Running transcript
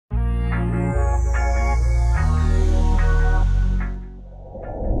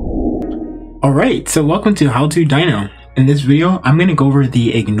Alright, so welcome to How to Dyno. In this video, I'm going to go over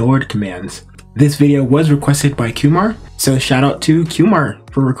the ignored commands. This video was requested by Kumar, so shout out to Kumar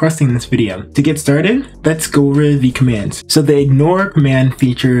for requesting this video. To get started, let's go over the commands. So the ignore command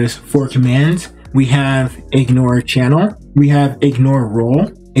features 4 commands. We have ignore channel, we have ignore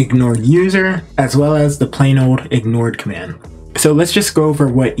role, ignore user, as well as the plain old ignored command. So let's just go over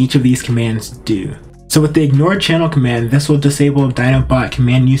what each of these commands do. So with the ignore channel command, this will disable Dyno Bot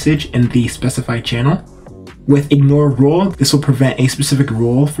command usage in the specified channel. With ignore role, this will prevent a specific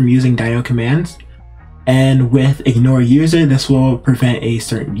role from using Dyno commands. And with ignore user, this will prevent a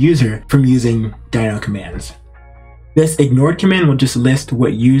certain user from using Dyno commands. This ignored command will just list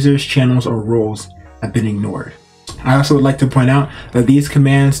what users, channels, or roles have been ignored. I also would like to point out that these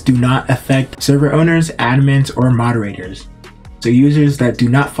commands do not affect server owners, admins, or moderators. So users that do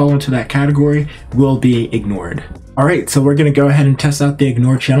not fall into that category will be ignored. Alright, so we're going to go ahead and test out the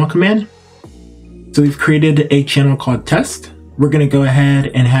ignore channel command. So we've created a channel called test. We're going to go ahead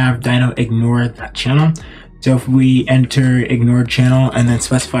and have Dyno ignore that channel. So if we enter ignore channel and then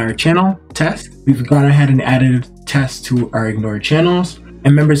specify our channel test, we've gone ahead and added test to our ignored channels,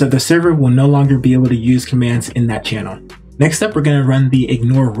 and members of the server will no longer be able to use commands in that channel. Next up, we're going to run the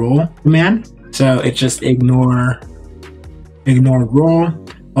ignore role command. So it's just ignore role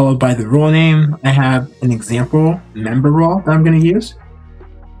followed by the role name. I have an example member role that I'm going to use,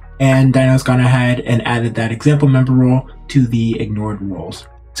 and Dyno's gone ahead and added that example member role to the ignored roles.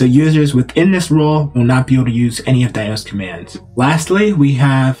 So users within this role will not be able to use any of Dyno's commands. Lastly, we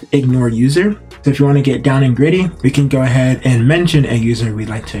have ignore user. So if you want to get down and gritty, we can go ahead and mention a user we'd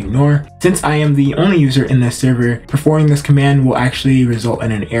like to ignore. Since I am the only user in this server, performing this command will actually result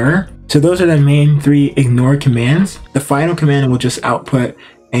in an error. So those are the main 3 ignore commands. The final command will just output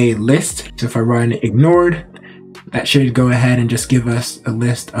a list. So if I run ignored, that should go ahead and just give us a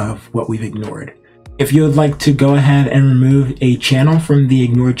list of what we've ignored. If you would like to go ahead and remove a channel from the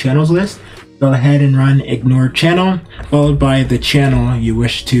ignored channels list, go ahead and run ignore channel followed by the channel you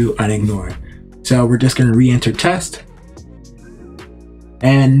wish to unignore. So we're just going to re-enter test.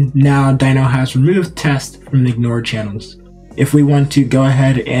 And now Dyno has removed test from the ignored channels. If we want to go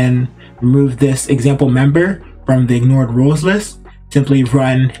ahead and remove this example member from the ignored roles list, simply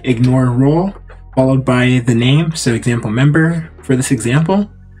run ignore role followed by the name, so example member for this example,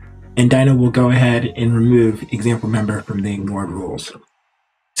 and Dyno will go ahead and remove example member from the ignored roles.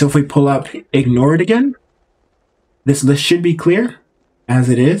 So if we pull up ignored again, this list should be clear as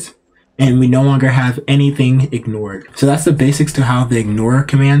it is, and we no longer have anything ignored. So that's the basics to how the ignore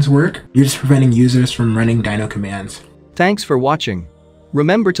commands work. You're just preventing users from running Dyno commands. Thanks for watching.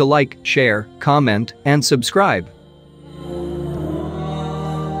 Remember to like, share, comment, and subscribe.